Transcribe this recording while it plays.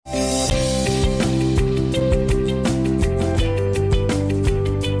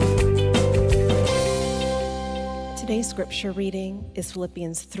scripture reading is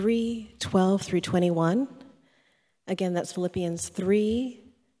Philippians 3:12 through 21. Again, that's Philippians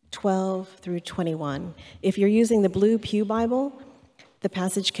 3:12 through 21. If you're using the Blue Pew Bible, the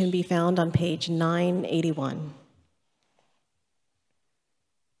passage can be found on page 981.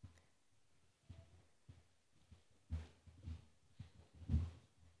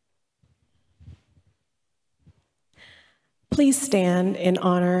 Please stand in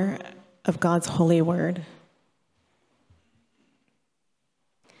honor of God's holy word.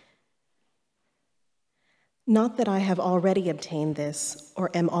 Not that I have already obtained this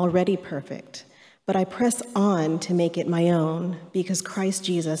or am already perfect, but I press on to make it my own because Christ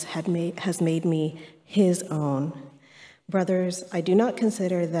Jesus has made me his own. Brothers, I do not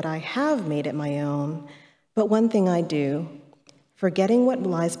consider that I have made it my own, but one thing I do, forgetting what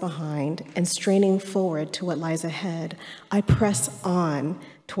lies behind and straining forward to what lies ahead, I press on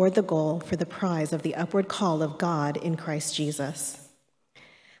toward the goal for the prize of the upward call of God in Christ Jesus.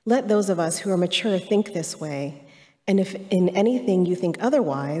 Let those of us who are mature think this way, and if in anything you think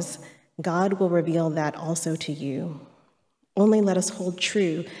otherwise, God will reveal that also to you. Only let us hold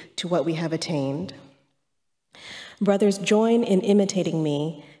true to what we have attained. Brothers, join in imitating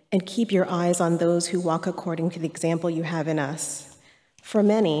me and keep your eyes on those who walk according to the example you have in us. For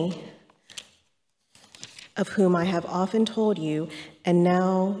many, of whom I have often told you, and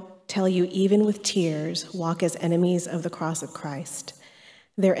now tell you even with tears, walk as enemies of the cross of Christ.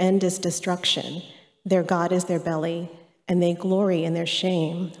 Their end is destruction, their God is their belly, and they glory in their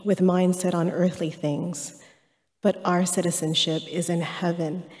shame, with minds set on earthly things. But our citizenship is in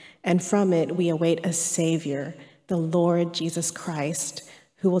heaven, and from it we await a Savior, the Lord Jesus Christ,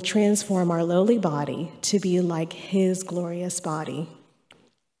 who will transform our lowly body to be like his glorious body,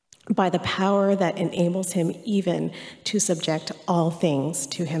 by the power that enables him even to subject all things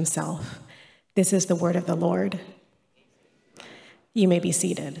to himself. This is the word of the Lord. You may be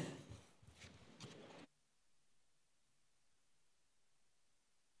seated.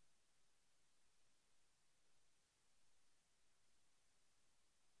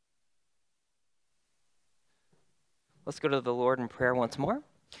 Let's go to the Lord in prayer once more.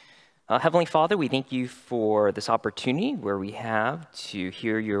 Heavenly Father, we thank you for this opportunity where we have to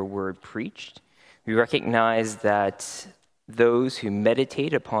hear your word preached. We recognize that those who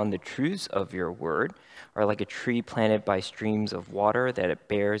meditate upon the truths of your word are like a tree planted by streams of water, that it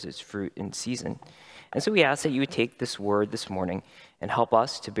bears its fruit in season. And so we ask that you would take this word this morning and help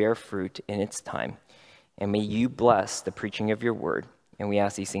us to bear fruit in its time. And may you bless the preaching of your word. And we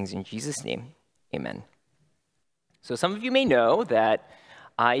ask these things in Jesus' name. Amen. So some of you may know that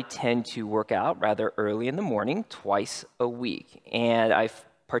I tend to work out rather early in the morning, twice a week. And I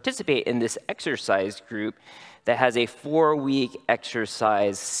participate in this exercise group that has a 4-week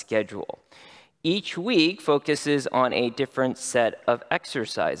exercise schedule. Each week focuses on a different set of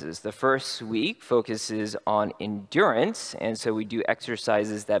exercises. The first week focuses on endurance, and so we do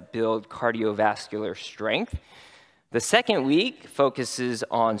exercises that build cardiovascular strength. The second week focuses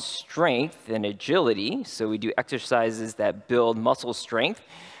on strength and agility, so we do exercises that build muscle strength,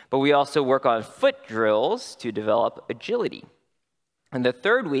 but we also work on foot drills to develop agility. And the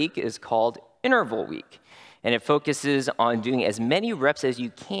third week is called interval week, and it focuses on doing as many reps as you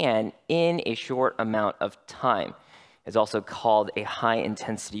can in a short amount of time. It's also called a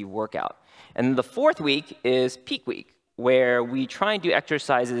high-intensity workout. And the fourth week is peak week, where we try and do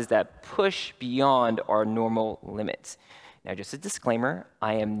exercises that push beyond our normal limits. Now, just a disclaimer,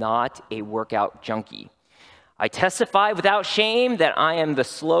 I am not a workout junkie. I testify without shame that I am the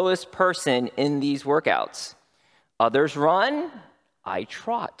slowest person in these workouts. Others run, I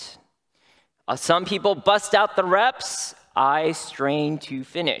trot. Some people bust out the reps, I strain to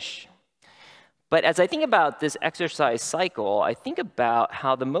finish. But as I think about this exercise cycle, I think about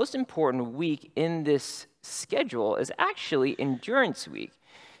how the most important week in this schedule is actually endurance week,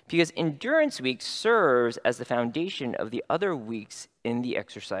 because endurance week serves as the foundation of the other weeks in the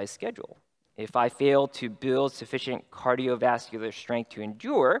exercise schedule. If I fail to build sufficient cardiovascular strength to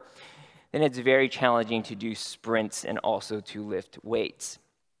endure, then it's very challenging to do sprints and also to lift weights.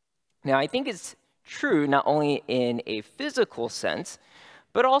 Now, I think it's true not only in a physical sense,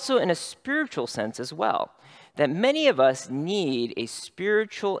 but also in a spiritual sense as well, that many of us need a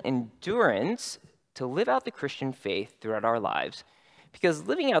spiritual endurance to live out the Christian faith throughout our lives, because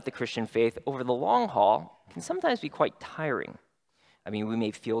living out the Christian faith over the long haul can sometimes be quite tiring. I mean, we may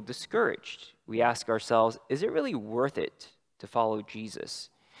feel discouraged. We ask ourselves, is it really worth it to follow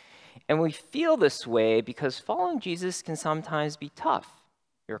Jesus? And we feel this way because following Jesus can sometimes be tough.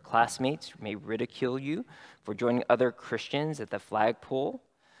 Your classmates may ridicule you for joining other Christians at the flagpole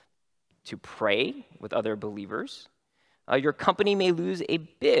to pray with other believers. Your company may lose a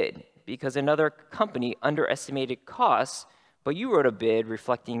bid because another company underestimated costs, but you wrote a bid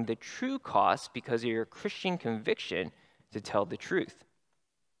reflecting the true costs because of your Christian conviction to tell the truth.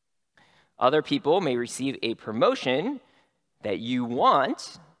 Other people may receive a promotion that you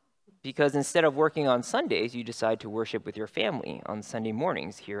want because instead of working on Sundays, you decide to worship with your family on Sunday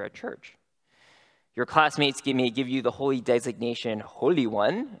mornings here at church. Your classmates may give you the holy designation, Holy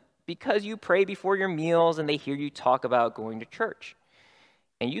One, because you pray before your meals and they hear you talk about going to church.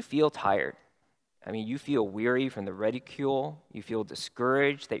 And you feel tired. You feel weary from the ridicule. You feel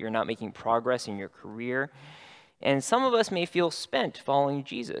discouraged that you're not making progress in your career. And some of us may feel spent following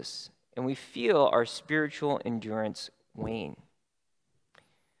Jesus, and we feel our spiritual endurance wane.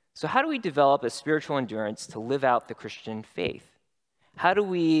 So how do we develop a spiritual endurance to live out the Christian faith? How do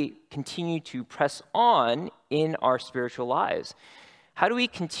we continue to press on in our spiritual lives? How do we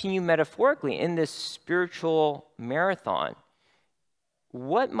continue metaphorically in this spiritual marathon?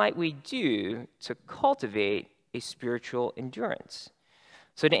 What might we do to cultivate a spiritual endurance?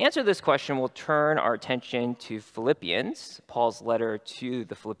 So to answer this question, we'll turn our attention to Philippians, Paul's letter to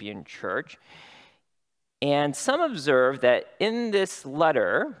the Philippian church. And some observe that in this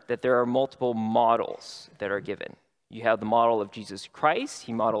letter that there are multiple models that are given. You have the model of Jesus Christ.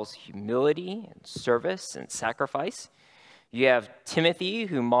 He models humility and service and sacrifice. You have Timothy,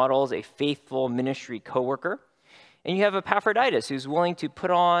 who models a faithful ministry coworker. And you have Epaphroditus, who's willing to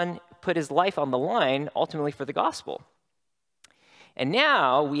put his life on the line, ultimately for the gospel. And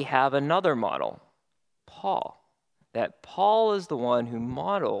now we have another model, Paul. That Paul is the one who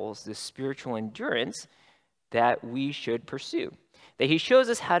models this spiritual endurance that we should pursue. That he shows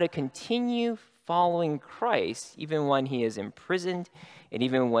us how to continue following Christ even when he is imprisoned and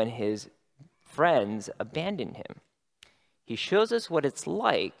even when his friends abandon him. He shows us what it's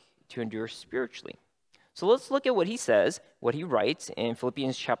like to endure spiritually. So let's look at what he says, what he writes in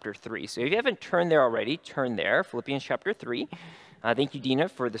Philippians chapter 3. So if you haven't turned there already, turn there, Philippians chapter 3. Thank you, Dina,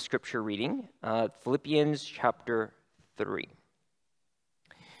 for the scripture reading. Philippians chapter 3.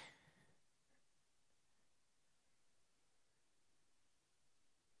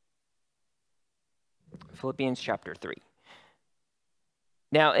 Philippians chapter 3.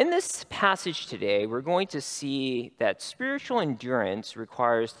 Now, in this passage today, we're going to see that spiritual endurance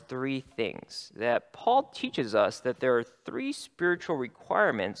requires three things. That Paul teaches us that there are three spiritual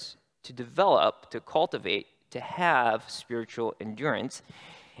requirements to develop, to cultivate, to have spiritual endurance.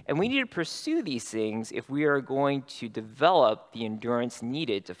 And we need to pursue these things if we are going to develop the endurance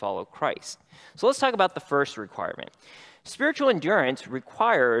needed to follow Christ. So let's talk about the first requirement. Spiritual endurance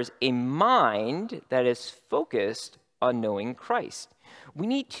requires a mind that is focused on knowing Christ. We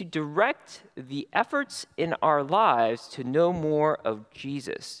need to direct the efforts in our lives to know more of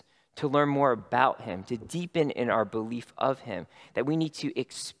Jesus, to learn more about him, to deepen in our belief of him, that we need to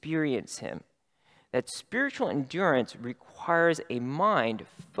experience him. That spiritual endurance requires a mind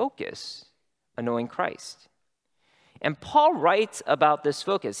focused on knowing Christ. And Paul writes about this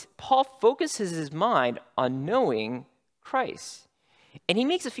focus. Paul focuses his mind on knowing Christ. And he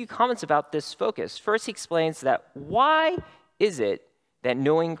makes a few comments about this focus. First, he explains that why is it that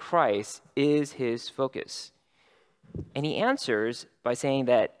knowing Christ is his focus? And he answers by saying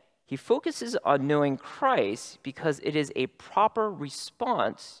that he focuses on knowing Christ because it is a proper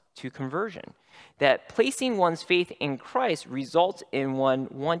response to conversion. That placing one's faith in Christ results in one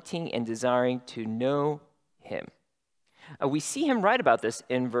wanting and desiring to know him. We see him write about this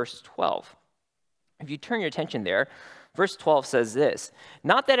in verse 12. If you turn your attention there, verse 12 says this,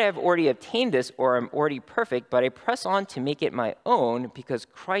 "Not that I have already obtained this or am already perfect, but I press on to make it my own because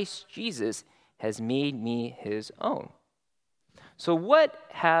Christ Jesus has made me his own." So what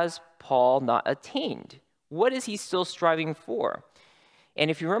has Paul not attained? What is he still striving for? And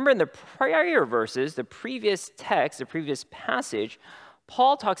if you remember in the prior verses, the previous text, the previous passage,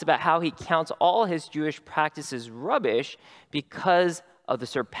 Paul talks about how he counts all his Jewish practices rubbish because of the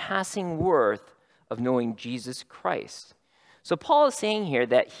surpassing worth of knowing Jesus Christ. So Paul is saying here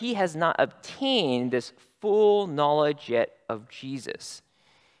that he has not obtained this full knowledge yet of Jesus.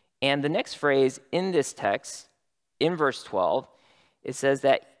 And the next phrase in this text, in verse 12, it says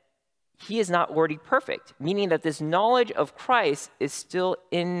that he is not already perfect, meaning that this knowledge of Christ is still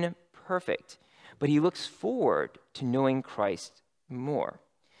imperfect, but he looks forward to knowing Christ more.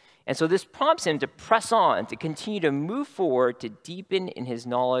 And so this prompts him to press on, to continue to move forward, to deepen in his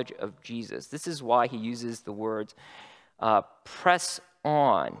knowledge of Jesus. This is why he uses the words press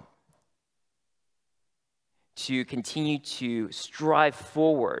on, to continue to strive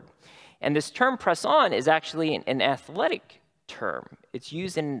forward. And this term press on is actually an athletic term. It's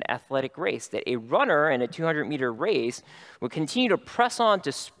used in an athletic race, that a runner in a 200-meter race would continue to press on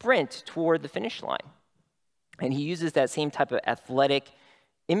to sprint toward the finish line. And he uses that same type of athletic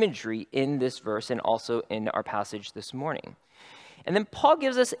imagery in this verse and also in our passage this morning. And then Paul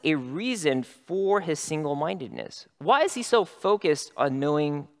gives us a reason for his single-mindedness. Why is he so focused on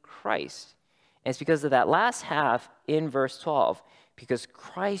knowing Christ? And it's because of that last half in verse 12, because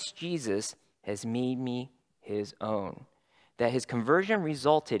Christ Jesus has made me his own. That his conversion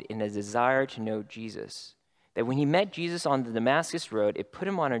resulted in a desire to know Jesus. That when he met Jesus on the Damascus road, it put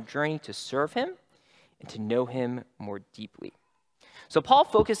him on a journey to serve him and to know him more deeply. So Paul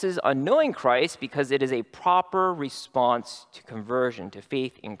focuses on knowing Christ because it is a proper response to conversion, to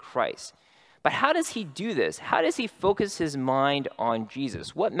faith in Christ. But how does he do this? How does he focus his mind on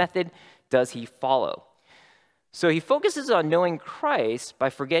Jesus? What method does he follow? So he focuses on knowing Christ by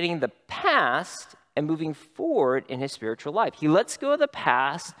forgetting the past and moving forward in his spiritual life. He lets go of the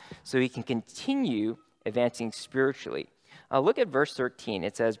past so he can continue advancing spiritually. Look at verse 13.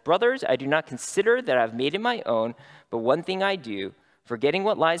 It says, "Brothers, I do not consider that I've made it my own, but one thing I do, forgetting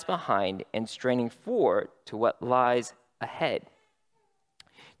what lies behind and straining forward to what lies ahead."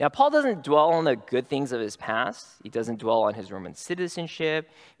 Now, Paul doesn't dwell on the good things of his past. He doesn't dwell on his Roman citizenship.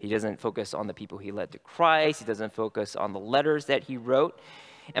 He doesn't focus on the people he led to Christ. He doesn't focus on the letters that he wrote.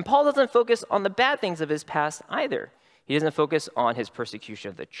 And Paul doesn't focus on the bad things of his past either. He doesn't focus on his persecution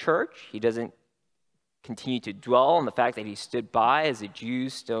of the church. He doesn't continue to dwell on the fact that he stood by as the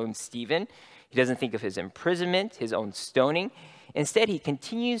Jews stoned Stephen. He doesn't think of his imprisonment, his own stoning. Instead, he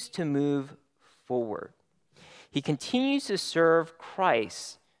continues to move forward. He continues to serve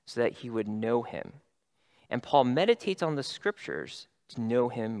Christ so that he would know him. And Paul meditates on the scriptures to know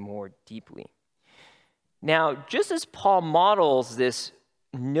him more deeply. Now, just as Paul models this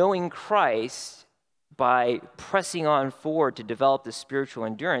knowing Christ by pressing on forward to develop this spiritual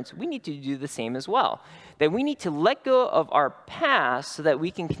endurance, we need to do the same as well. That we need to let go of our past so that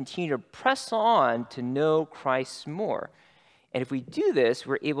we can continue to press on to know Christ more. And if we do this,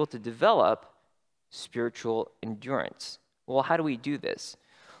 we're able to develop spiritual endurance. Well, how do we do this?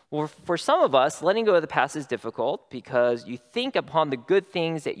 Well, for some of us, letting go of the past is difficult because you think upon the good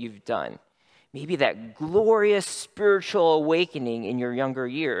things that you've done. Maybe that glorious spiritual awakening in your younger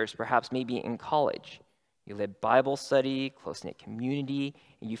years, perhaps maybe in college. You led Bible study, close-knit community,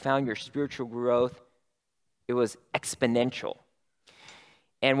 and you found your spiritual growth, it was exponential.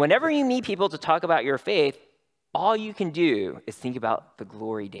 And whenever you meet people to talk about your faith, all you can do is think about the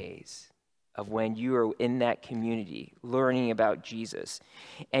glory days of when you are in that community learning about Jesus.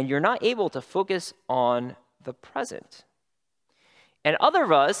 And you're not able to focus on the present. And other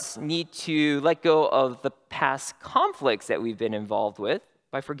of us need to let go of the past conflicts that we've been involved with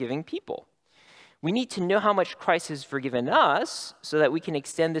by forgiving people. We need to know how much Christ has forgiven us so that we can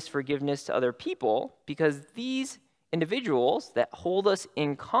extend this forgiveness to other people, because these individuals that hold us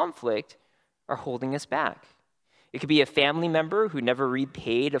in conflict are holding us back. It could be a family member who never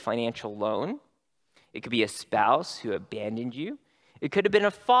repaid a financial loan. It could be a spouse who abandoned you. It could have been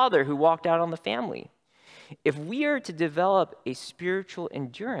a father who walked out on the family. If we are to develop a spiritual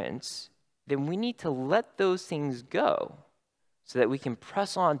endurance, then we need to let those things go so that we can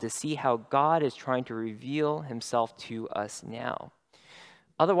press on to see how God is trying to reveal himself to us now.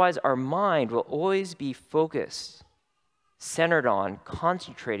 Otherwise, our mind will always be focused, centered on,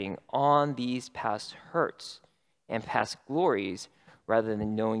 concentrating on these past hurts and past glories rather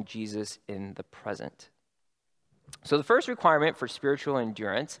than knowing Jesus in the present. So the first requirement for spiritual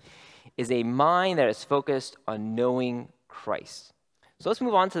endurance is a mind that is focused on knowing Christ. So let's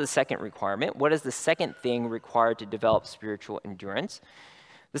move on to the second requirement. What is the second thing required to develop spiritual endurance?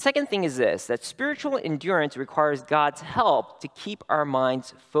 The second thing is this, that spiritual endurance requires God's help to keep our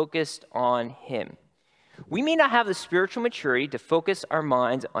minds focused on him. We may not have the spiritual maturity to focus our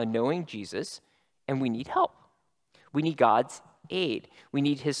minds on knowing Jesus, and we need help. We need God's aid. We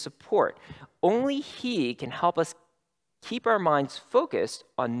need his support. Only he can help us keep our minds focused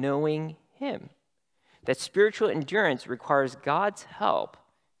on knowing him. That spiritual endurance requires God's help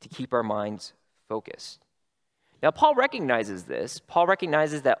to keep our minds focused. Now, Paul recognizes this. Paul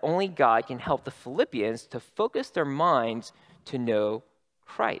recognizes that only God can help the Philippians to focus their minds to know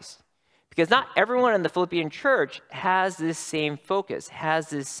Christ. Because not everyone in the Philippian church has this same focus, has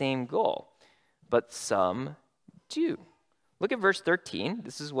this same goal, but some do. Look at verse 13.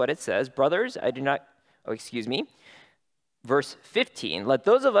 This is what it says. Brothers, Verse 15, let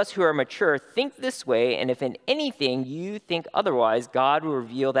those of us who are mature think this way, and if in anything you think otherwise, God will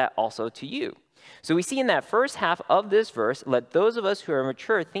reveal that also to you. So we see in that first half of this verse, let those of us who are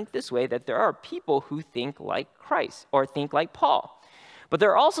mature think this way, that there are people who think like Christ or think like Paul. But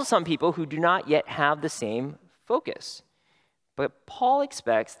there are also some people who do not yet have the same focus. But Paul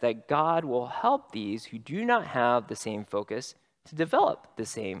expects that God will help these who do not have the same focus to develop the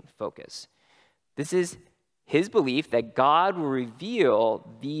same focus. This is his belief that God will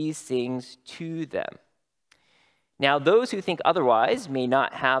reveal these things to them. Now, those who think otherwise may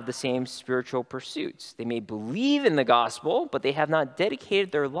not have the same spiritual pursuits. They may believe in the gospel, but they have not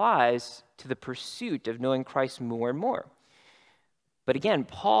dedicated their lives to the pursuit of knowing Christ more and more. But again,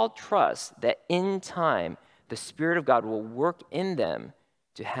 Paul trusts that in time, the Spirit of God will work in them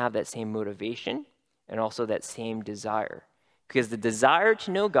to have that same motivation and also that same desire. Because the desire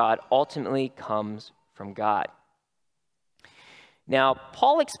to know God ultimately comes from God. Now,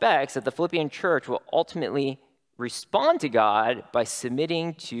 Paul expects that the Philippian church will ultimately respond to God by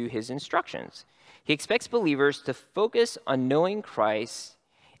submitting to his instructions. He expects believers to focus on knowing Christ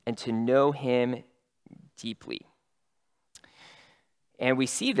and to know him deeply. And we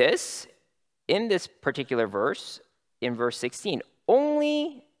see this in this particular verse, in verse 16.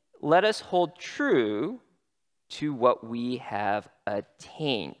 Only let us hold true to what we have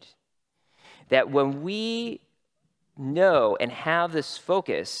attained. That when we know and have this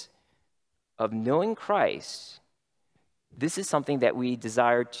focus of knowing Christ, this is something that we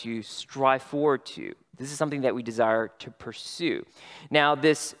desire to strive forward to. This is something that we desire to pursue. Now,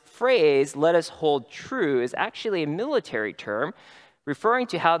 this phrase, let us hold true, is actually a military term referring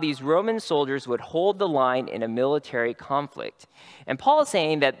to how these Roman soldiers would hold the line in a military conflict. And Paul is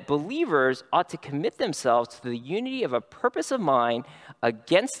saying that believers ought to commit themselves to the unity of a purpose of mind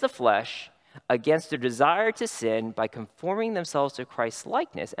against the flesh, against their desire to sin, by conforming themselves to Christ's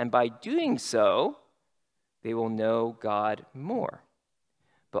likeness. And by doing so, they will know God more.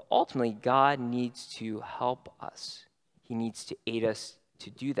 But ultimately, God needs to help us. He needs to aid us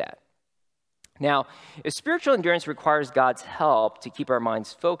to do that. Now, if spiritual endurance requires God's help to keep our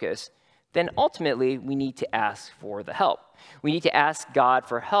minds focused, then ultimately we need to ask for the help. We need to ask God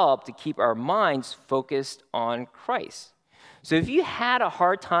for help to keep our minds focused on Christ. So if you had a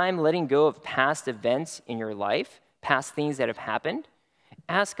hard time letting go of past events in your life, past things that have happened,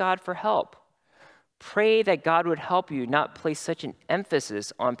 ask God for help. Pray that God would help you not place such an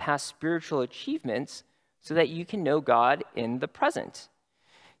emphasis on past spiritual achievements so that you can know God in the present.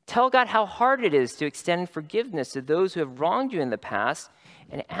 Tell God how hard it is to extend forgiveness to those who have wronged you in the past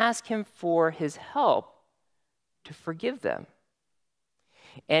and ask him for his help to forgive them.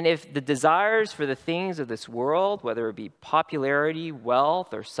 And if the desires for the things of this world, whether it be popularity,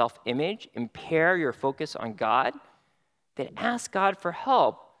 wealth, or self-image, impair your focus on God, then ask God for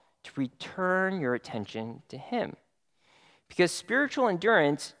help to return your attention to him. Because spiritual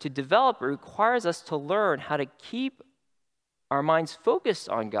endurance, to develop, requires us to learn how to keep our minds focused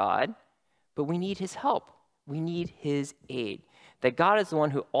on God, but we need his help. We need his aid. That God is the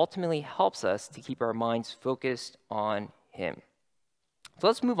one who ultimately helps us to keep our minds focused on him. So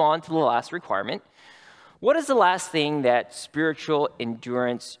let's move on to the last requirement. What is the last thing that spiritual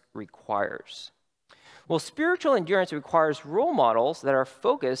endurance requires? Well, spiritual endurance requires role models that are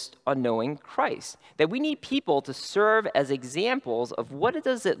focused on knowing Christ. That we need people to serve as examples of what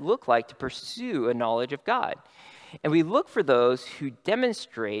does it look like to pursue a knowledge of God. And we look for those who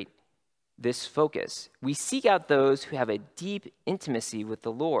demonstrate this focus. We seek out those who have a deep intimacy with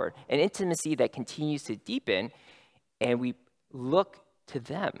the Lord, an intimacy that continues to deepen, and we look to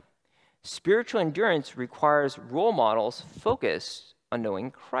them. Spiritual endurance requires role models focused on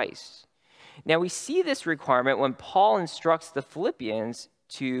knowing Christ. Now, we see this requirement when Paul instructs the Philippians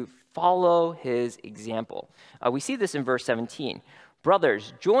to follow his example. We see this in verse 17.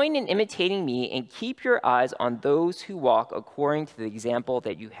 Brothers, join in imitating me and keep your eyes on those who walk according to the example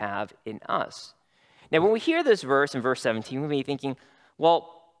that you have in us. Now, when we hear this verse in verse 17, we may be thinking,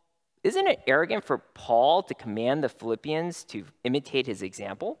 well, isn't it arrogant for Paul to command the Philippians to imitate his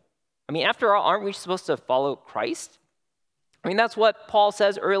example? I mean, after all, aren't we supposed to follow Christ? I mean, that's what Paul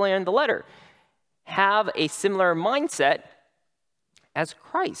says earlier in the letter. Have a similar mindset as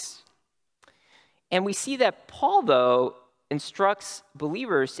Christ. And we see that Paul, though, instructs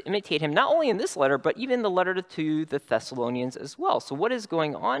believers to imitate him, not only in this letter, but even the letter to the Thessalonians as well. So what is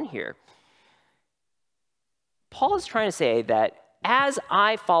going on here? Paul is trying to say that as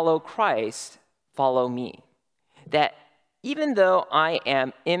I follow Christ, follow me. That even though I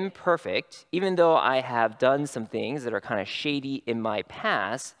am imperfect, even though I have done some things that are kind of shady in my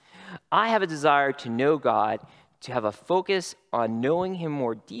past, I have a desire to know God, to have a focus on knowing him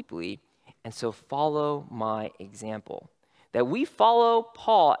more deeply, and so follow my example. that we follow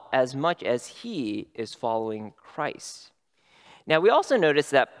Paul as much as he is following Christ. Now, we also notice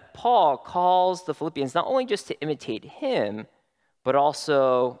that Paul calls the Philippians not only just to imitate him, but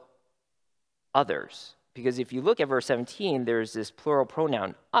also others. Because if you look at verse 17, there's this plural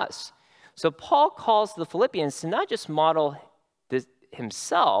pronoun, us. So Paul calls the Philippians to not just model this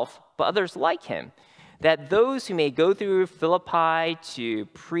himself, but others like him. That those who may go through Philippi to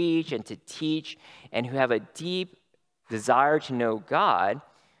preach and to teach and who have a deep desire to know God,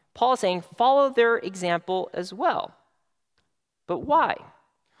 Paul is saying, follow their example as well. But why?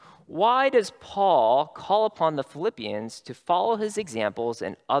 Why does Paul call upon the Philippians to follow his examples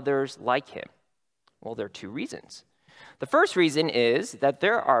and others like him? Well, there are two reasons. The first reason is that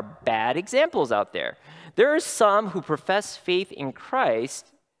there are bad examples out there. There are some who profess faith in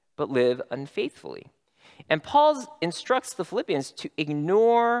Christ but live unfaithfully. And Paul instructs the Philippians to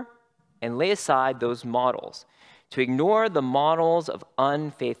ignore and lay aside those models, to ignore the models of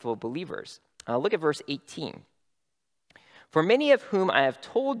unfaithful believers. Look at verse 18. For many of whom I have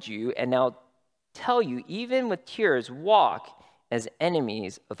told you and now tell you, even with tears, walk as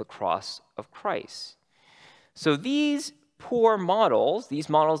enemies of the cross of Christ. So these poor models, these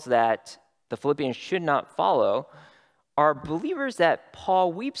models that the Philippians should not follow, are believers that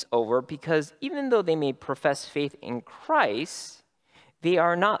Paul weeps over because even though they may profess faith in Christ, they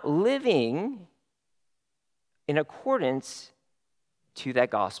are not living in accordance to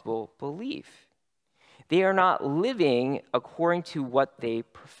that gospel belief. They are not living according to what they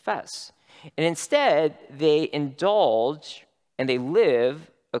profess. And instead, they indulge and they live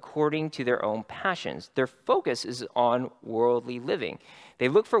according to their own passions. Their focus is on worldly living. They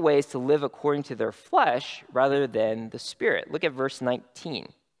look for ways to live according to their flesh rather than the Spirit. Look at verse 19.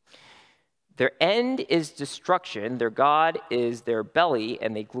 Their end is destruction, their God is their belly,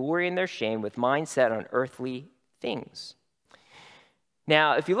 and they glory in their shame with mind set on earthly things.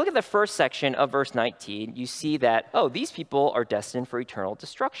 Now, if you look at the first section of verse 19, you see that, these people are destined for eternal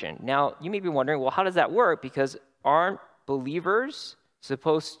destruction. Now, you may be wondering, well, how does that work? Because aren't believers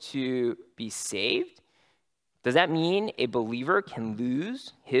supposed to be saved? Does that mean a believer can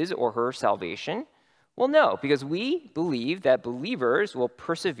lose his or her salvation? Well, no, because we believe that believers will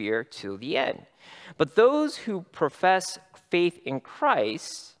persevere to the end. But those who profess faith in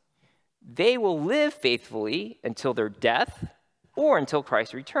Christ, they will live faithfully until their death or until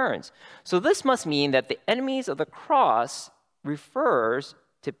Christ returns. So this must mean that the enemies of the cross refers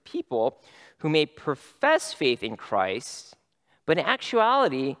to people who may profess faith in Christ, but in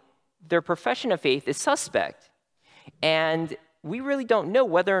actuality, their profession of faith is suspect. And we really don't know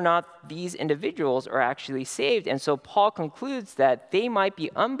whether or not these individuals are actually saved. And so Paul concludes that they might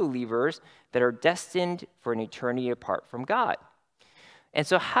be unbelievers that are destined for an eternity apart from God. And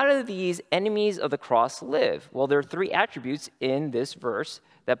so how do these enemies of the cross live? Well, there are three attributes in this verse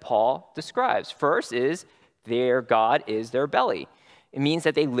that Paul describes. First is their God is their belly. It means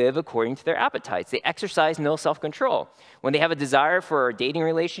that they live according to their appetites. They exercise no self-control. When they have a desire for a dating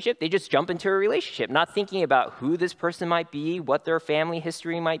relationship, they just jump into a relationship, not thinking about who this person might be, what their family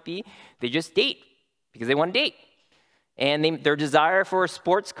history might be. They just date because they want to date. And their desire for a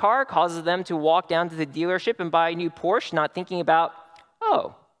sports car causes them to walk down to the dealership and buy a new Porsche, not thinking about,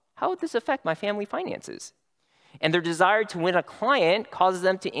 how would this affect my family finances? And their desire to win a client causes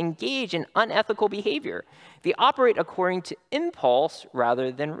them to engage in unethical behavior. They operate according to impulse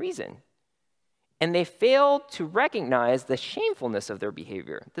rather than reason. And they fail to recognize the shamefulness of their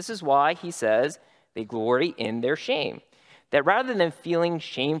behavior. This is why he says they glory in their shame. That rather than feeling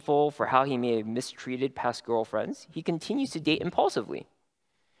shameful for how he may have mistreated past girlfriends, he continues to date impulsively.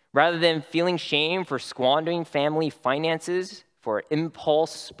 Rather than feeling shame for squandering family finances for an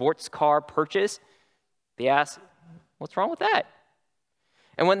impulse sports car purchase, they ask, what's wrong with that?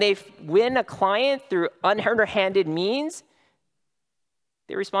 And when they win a client through underhanded means,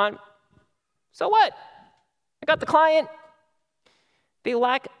 they respond, so what? I got the client. They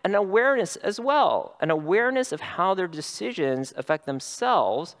lack an awareness as well, an awareness of how their decisions affect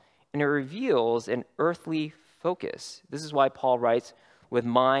themselves, and it reveals an earthly focus. This is why Paul writes, with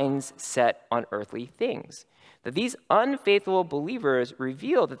minds set on earthly things. That these unfaithful believers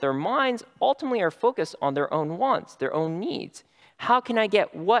reveal that their minds ultimately are focused on their own wants, their own needs. How can I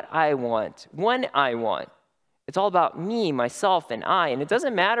get what I want, when I want? It's all about me, myself, and I, and it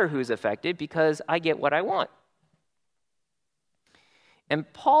doesn't matter who's affected because I get what I want.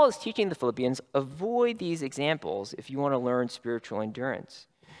 And Paul is teaching the Philippians, avoid these examples if you want to learn spiritual endurance.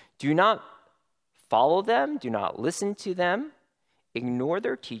 Do not follow them, do not listen to them, ignore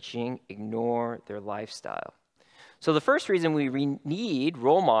their teaching, ignore their lifestyle. So the first reason we need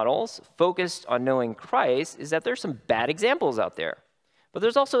role models focused on knowing Christ is that there's some bad examples out there. But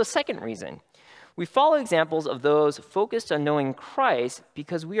there's also a second reason. We follow examples of those focused on knowing Christ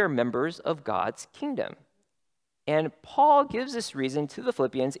because we are members of God's kingdom. And Paul gives this reason to the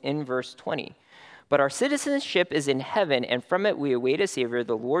Philippians in verse 20. But our citizenship is in heaven, and from it we await a Savior,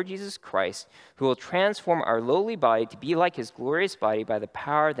 the Lord Jesus Christ, who will transform our lowly body to be like his glorious body by the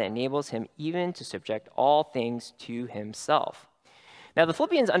power that enables him even to subject all things to himself. Now, the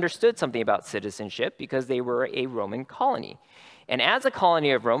Philippians understood something about citizenship because they were a Roman colony. And as a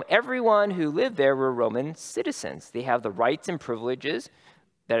colony of Rome, everyone who lived there were Roman citizens. They have the rights and privileges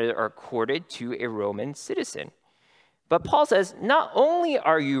that are accorded to a Roman citizen. But Paul says, not only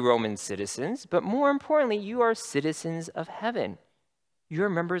are you Roman citizens, but more importantly, you are citizens of heaven. You are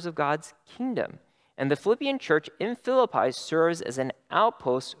members of God's kingdom. And the Philippian church in Philippi serves as an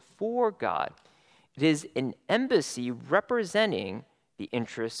outpost for God. It is an embassy representing the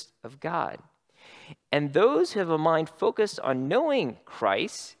interests of God. And those who have a mind focused on knowing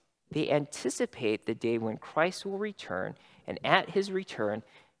Christ, they anticipate the day when Christ will return, and at his return,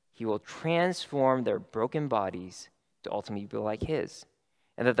 he will transform their broken bodies to ultimately be like his,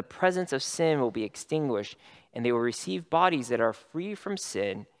 and that the presence of sin will be extinguished, and they will receive bodies that are free from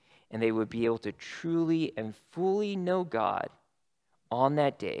sin, and they would be able to truly and fully know God on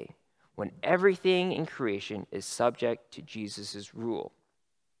that day when everything in creation is subject to Jesus' rule.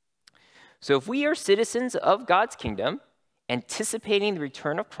 So if we are citizens of God's kingdom, anticipating the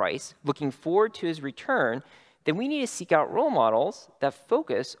return of Christ, looking forward to his return, then we need to seek out role models that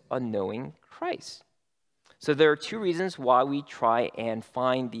focus on knowing Christ. So there are two reasons why we try and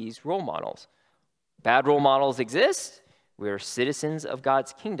find these role models. Bad role models exist. We are citizens of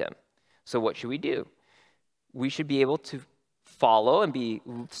God's kingdom. So what should we do? We should be able to follow and be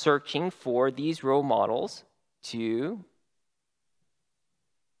searching for these role models to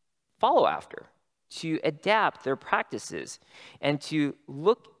follow after, to adapt their practices, and to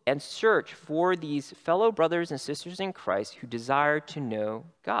look and search for these fellow brothers and sisters in Christ who desire to know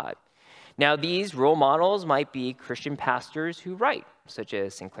God. Now, these role models might be Christian pastors who write, such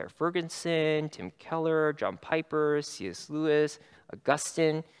as Sinclair Ferguson, Tim Keller, John Piper, C.S. Lewis,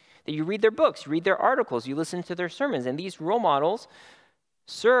 Augustine, that you read their books, read their articles, you listen to their sermons, and these role models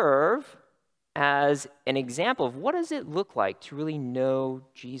serve as an example of what does it look like to really know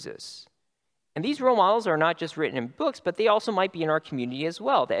Jesus. And these role models are not just written in books, but they also might be in our community as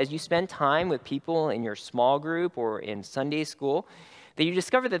well, that as you spend time with people in your small group or in Sunday school, that you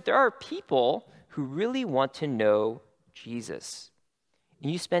discover that there are people who really want to know Jesus. And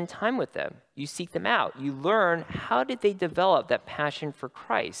you spend time with them. You seek them out. You learn how did they develop that passion for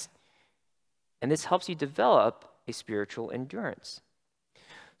Christ. And this helps you develop a spiritual endurance.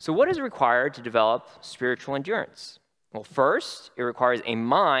 So what is required to develop spiritual endurance? Well, first, it requires a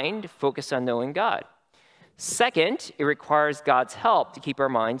mind focused on knowing God. Second, it requires God's help to keep our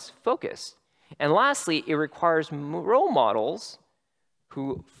minds focused. And lastly, it requires role models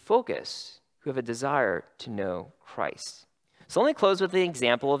who focus, who have a desire to know Christ. So let me close with an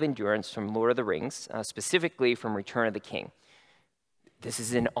example of endurance from Lord of the Rings, specifically from Return of the King. This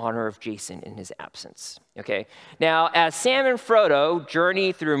is in honor of Jason in his absence. Okay. Now, as Sam and Frodo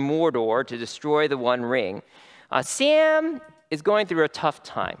journey through Mordor to destroy the One Ring, Sam is going through a tough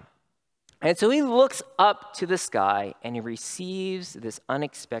time. And so he looks up to the sky and he receives this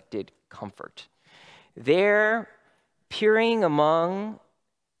unexpected comfort. There, piercing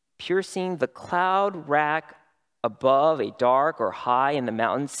the cloud rack above a dark or high in the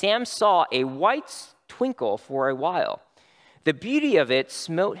mountains, Sam saw a white twinkle for a while. The beauty of it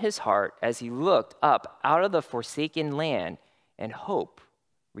smote his heart as he looked up out of the forsaken land, and hope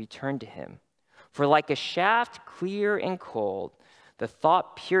returned to him. For like a shaft clear and cold, the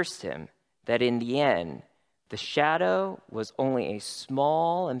thought pierced him that in the end, the shadow was only a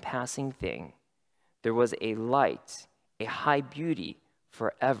small and passing thing. There was a light, a high beauty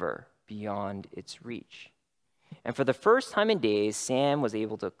forever beyond its reach. And for the first time in days, Sam was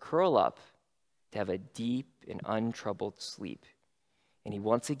able to curl up to have a deep and untroubled sleep. And he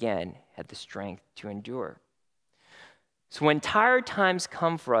once again had the strength to endure. So when tired times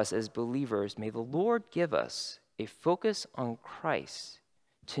come for us as believers, may the Lord give us a focus on Christ,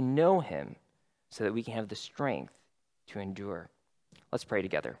 to know him, so that we can have the strength to endure. Let's pray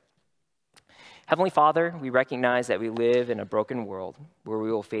together. Heavenly Father, we recognize that we live in a broken world where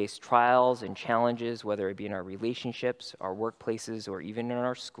we will face trials and challenges, whether it be in our relationships, our workplaces, or even in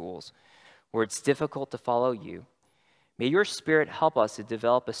our schools, where it's difficult to follow you. May your Spirit help us to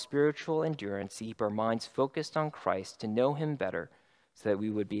develop a spiritual endurance, to keep our minds focused on Christ, to know him better, so that we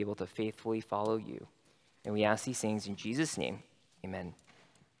would be able to faithfully follow you. And we ask these things in Jesus' name. Amen.